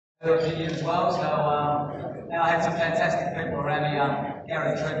their opinion as well. So I had some fantastic people around me,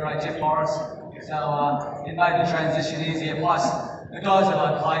 Gary Treadway, Jeff Morris. So it made the transition easier. Plus, the guys that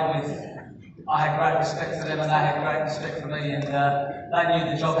I played with, I had great respect for them and they had great respect for me, and they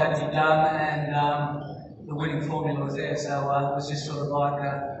knew the job had to be done, and the winning formula was there. So it was just sort of like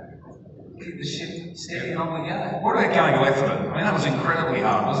keep the ship steady and on we go. What about going away from it? I mean, that was incredibly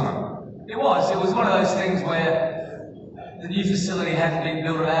hard, wasn't it? It was. It was one of those things where the new facility hadn't been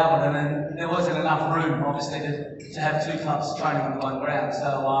built at Albert, and there wasn't enough room, obviously, to have two clubs training on one ground.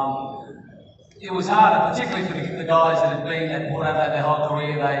 So it was harder, particularly for the guys that had been at Port Adelaide their whole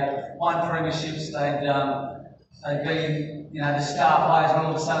career. They won premierships. They'd been, the star players, and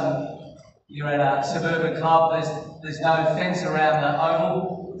all of a sudden you're at a suburban club. There's no fence around the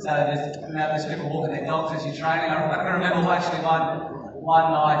oval, so there's people walking their dogs as you're training. I can remember actually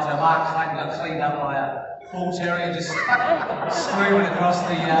one night Mark Clayton got cleaned up by a bull terrier just screaming across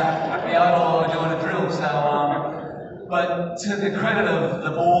the oval while we're doing a drill. So, but to the credit of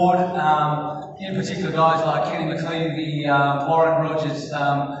the board, in particular guys like Kenny McLean, Warren Rogers,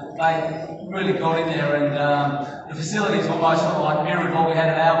 they really got in there, and the facilities almost sort of like mirrored what we had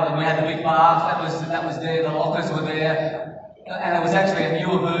at Albert. And we had the big bath that was there, the lockers were there, and it was actually a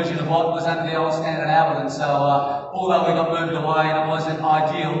newer version of what was under the old standard Albert. And so, although we got moved away and it wasn't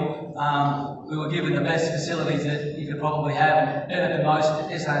ideal, we were given the best facilities that you could probably have, and better than most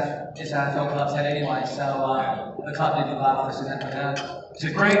SANFL clubs had anyway. So the club did look after us in that regard.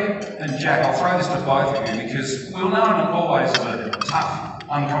 To Greg and Jack, I'll throw this to both of you, because we were known always as a tough,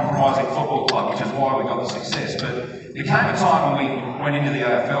 uncompromising football club, which is why we got the success. But there came a time when we went into the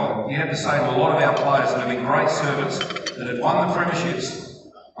AFL, you had to say to a lot of our players that have been great servants, that had won the premierships.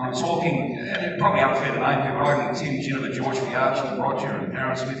 I'm talking, and it's probably unfair to name people, like Tim Ginnivan, George Fiarchi, Roger and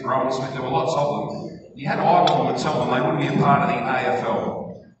Aaron Smith, Rowan Smith, there were lots of them. You had to eyeball them and tell them they wouldn't be a part of the AFL.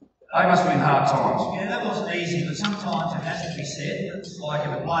 They must have been hard times. Yeah, that wasn't easy, but sometimes it has to be said. It's like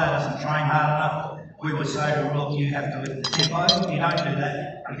if a player doesn't train hard enough, we would say to them, look, you have to lift the tempo. If you don't do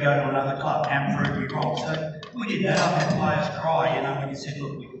that, you go to another club and prove me wrong. So we did that. I've had players cry, when you said,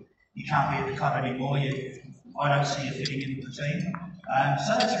 look, you can't be at the club anymore. I don't see you fitting in with the team.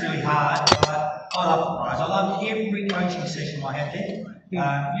 So that's really hard, but I love the players. I loved every coaching session I had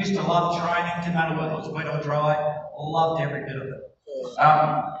there. Used to love training, didn't matter whether it was wet or dry. I loved every bit of it.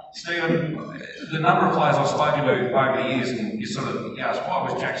 Stephen, the number of players I've spoken to over the years, and you sort of ask, why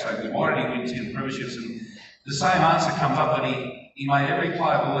was Jack so good? Why did he win 10 premierships? And the same answer comes up, that he made every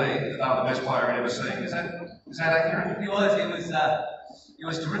player believe that they were the best player he'd ever seen. Is that accurate? He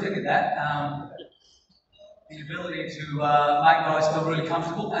was terrific at that. The ability to make guys feel really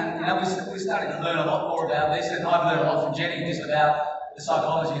comfortable, and we're starting to learn a lot more about this, and I've learned a lot from Jenny just about the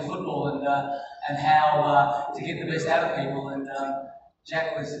psychology of football and how to get the best out of people. And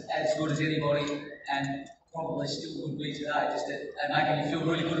Jack was as good as anybody, and probably still would be today, just at making you feel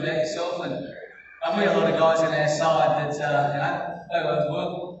really good about yourself. And we had a lot of guys on our side that they were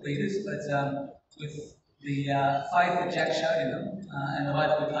world leaders, but with the faith that Jack showed in them and the way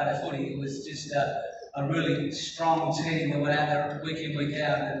that we played our footy, it was just a really strong team that went out there week in, week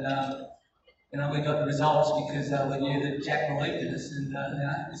out, and we got the results because we knew that Jack believed in us, and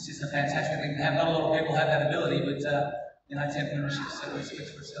it's just a fantastic thing to have. Not a lot of people have that ability, but 10 premierships certainly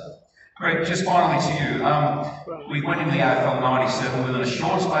speaks for itself. Greg, just finally to you, we went into the AFL in '97 within a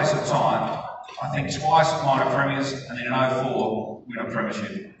short space of time, I think twice minor premiers, and then in '04 win a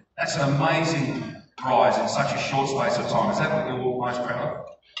premiership. That's an amazing rise in such a short space of time. Is that what you're most proud of?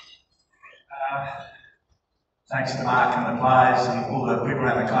 Thanks to Mark and the players and all the people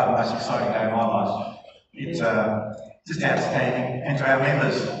around the club, the most exciting day of my life. It's just outstanding. And to our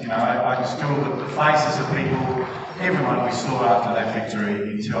members, I can still look at the faces of people, everyone we saw after that victory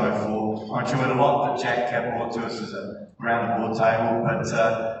in 2004. I enjoyed a lot that Jack brought to us as around the board table, but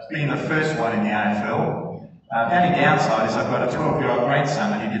being the first one in the AFL, the only downside is I've got a 12-year-old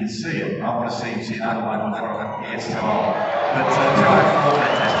grandson and he didn't see it. I want to see him see another one before he gets too old. But 2004,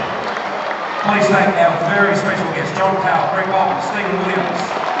 fantastic. Please thank our very special guests, John Powell, Greg Bolton, Stephen Williams.